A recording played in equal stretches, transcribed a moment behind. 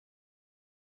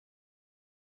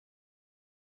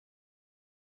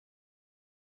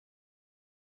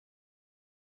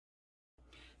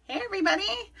Hey everybody,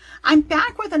 I'm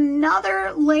back with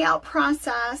another layout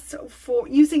process for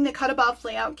using the Cut Above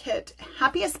layout kit,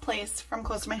 Happiest Place from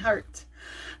Close to My Heart.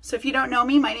 So if you don't know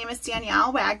me, my name is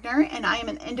Danielle Wagner and I am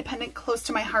an independent Close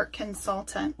to My Heart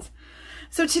consultant.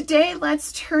 So today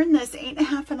let's turn this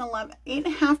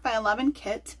 8.5 by 11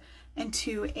 kit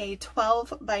into a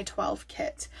 12 by 12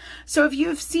 kit. So if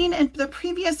you've seen in the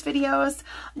previous videos,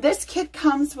 this kit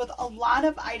comes with a lot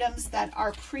of items that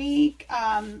are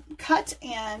pre-cut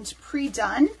and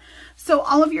pre-done. So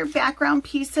all of your background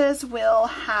pieces will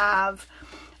have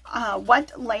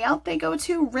what layout they go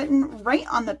to written right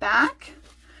on the back.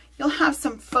 You'll have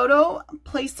some photo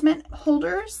placement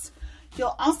holders.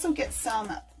 You'll also get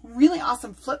some really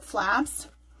awesome flip flaps.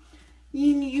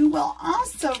 You will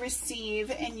also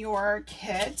receive in your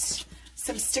kit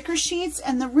some sticker sheets,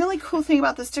 and the really cool thing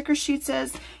about the sticker sheets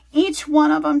is each one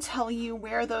of them tell you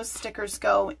where those stickers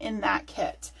go in that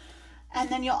kit. And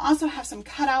then you'll also have some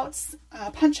cutouts,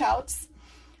 punch outs,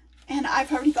 and I've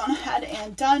already gone ahead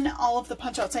and done all of the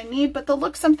punch outs I need, but they'll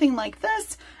look something like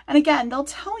this, and again they'll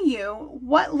tell you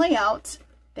what layout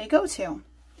they go to.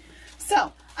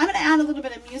 So I'm going to add a little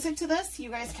bit of music to this. You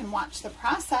guys can watch the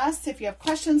process. If you have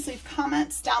questions, leave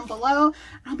comments down below, and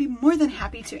I'll be more than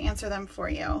happy to answer them for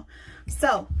you.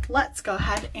 So let's go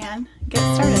ahead and get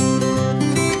started.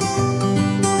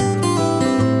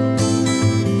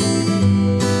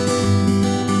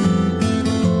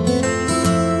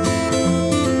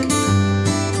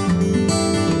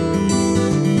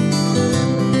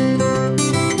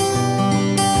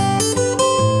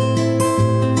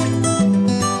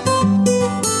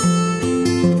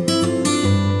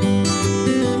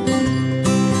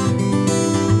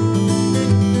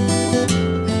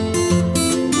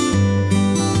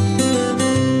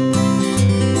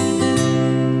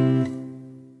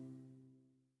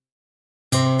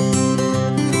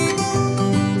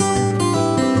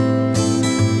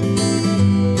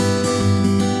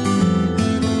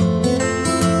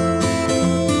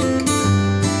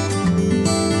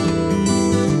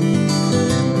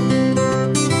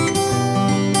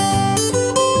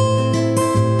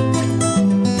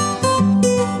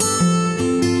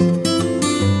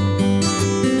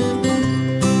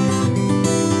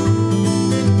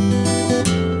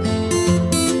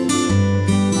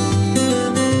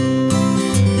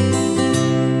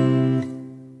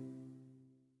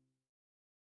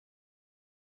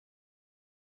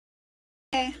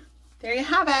 Okay, there you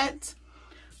have it.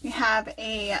 We have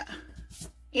a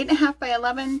 8.5 by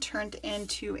 11 turned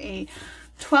into a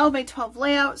 12 by 12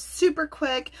 layout. Super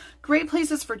quick, great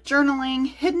places for journaling,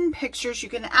 hidden pictures. You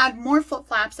can add more flip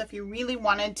flaps if you really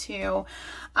wanted to.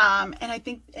 And I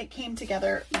think it came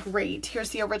together great. Here's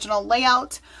the original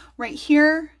layout right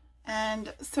here.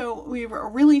 And so we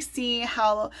really see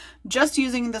how just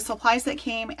using the supplies that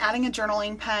came, adding a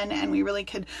journaling pen, and we really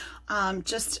could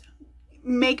just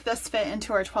make this fit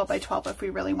into our 12 by 12 if we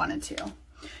really wanted to.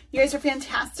 You guys are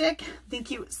fantastic.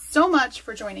 Thank you so much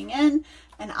for joining in,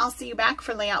 and I'll see you back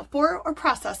for layout 4 or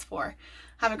process 4.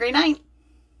 Have a great night.